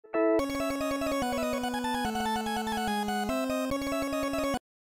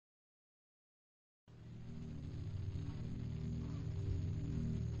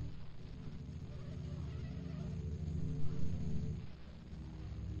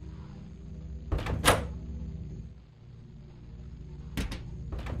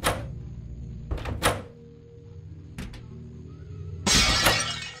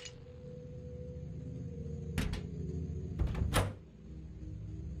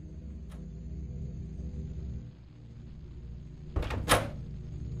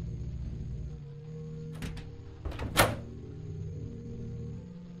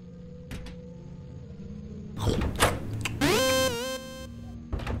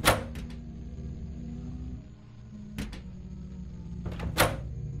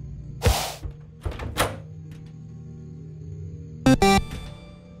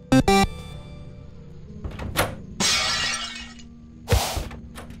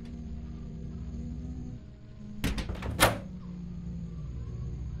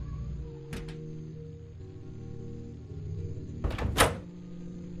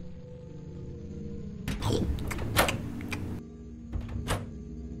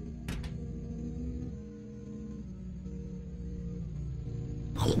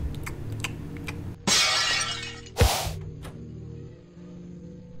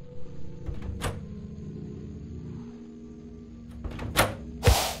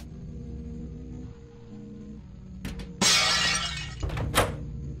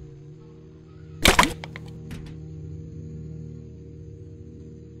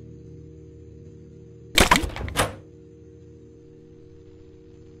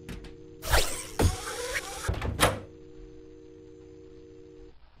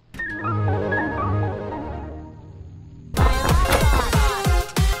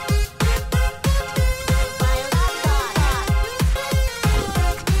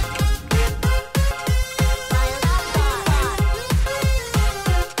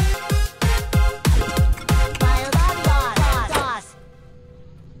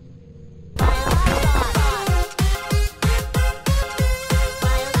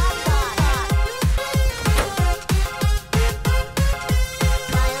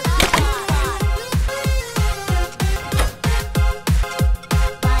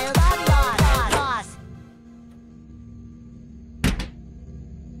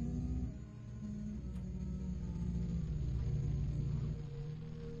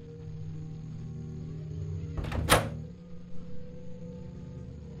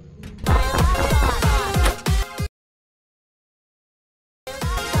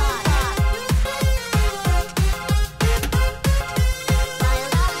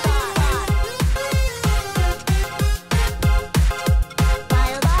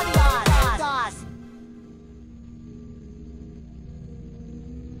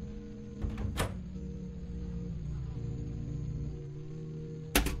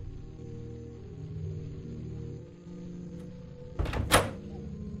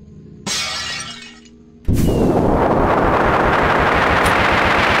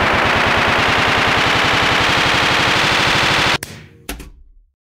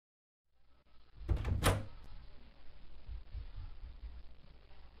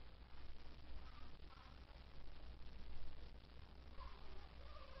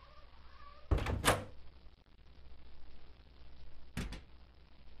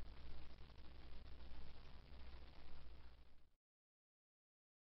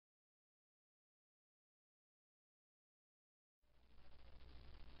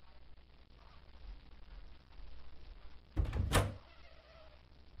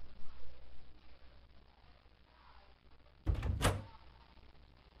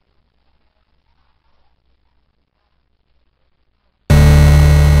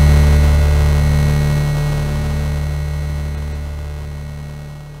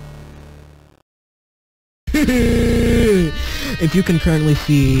If you can currently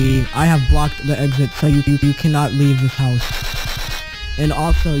see, I have blocked the exit so you cannot leave this house. And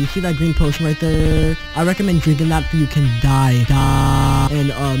also, you see that green potion right there? I recommend drinking that so you can die.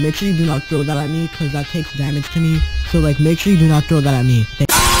 And make sure you do not throw that at me because that takes damage to me. So like, make sure you do not throw that at me.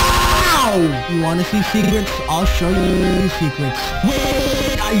 Ow! You wanna see secrets? I'll show you secrets.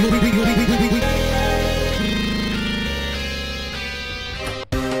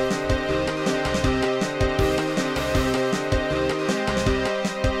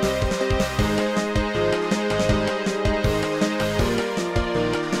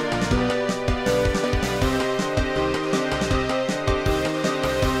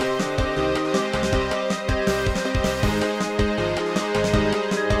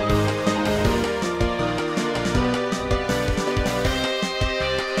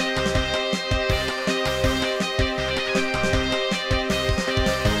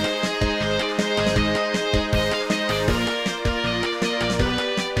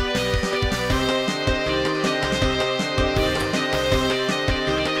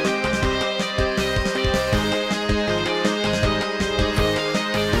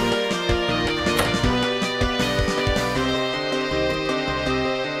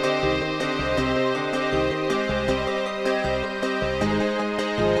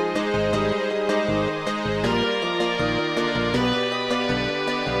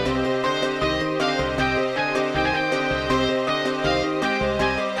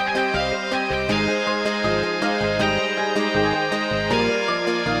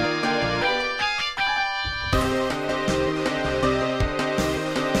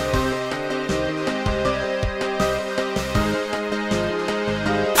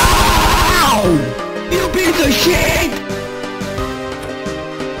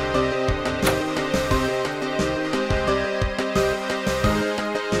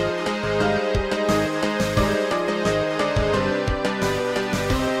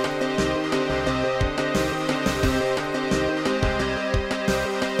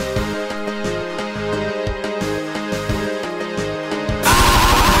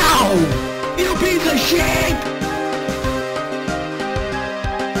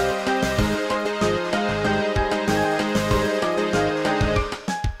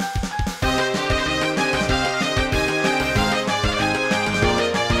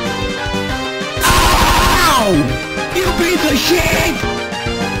 of shit!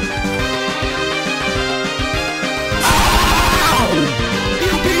 Ow!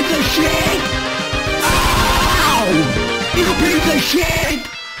 You piece of shit! Ow! You piece of shit!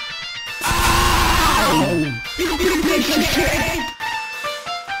 Ow! You piece of shit!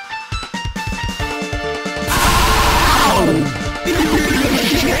 Ow! You piece of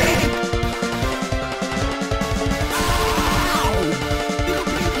shit!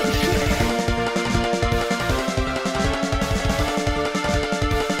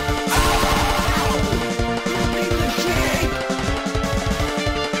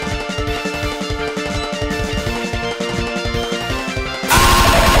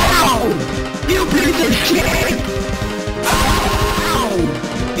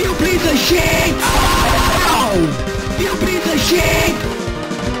 You piece of shit! Ow! You piece of shit!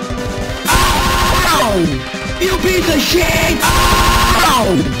 Ow! You piece of shit! Ow! You piece of shit!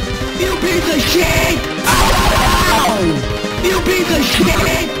 Ow! You piece of shit! Ow! You piece of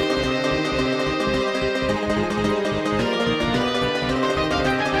shit!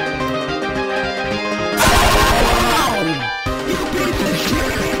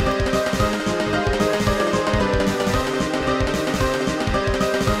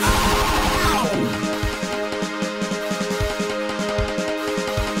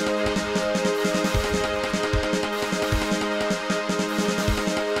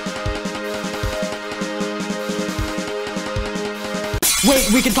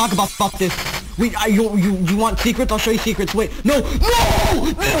 Wait, we can talk about this. You want secrets? I'll show you secrets. Wait, no,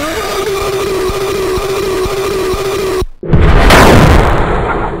 no!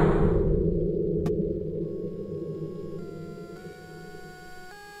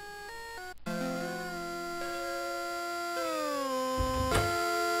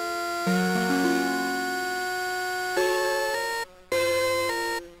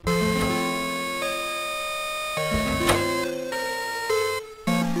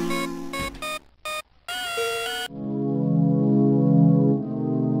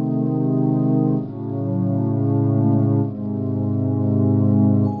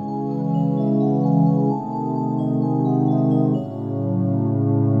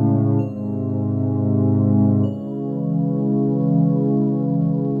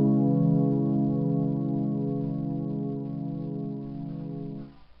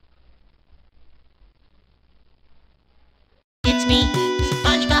 It's me.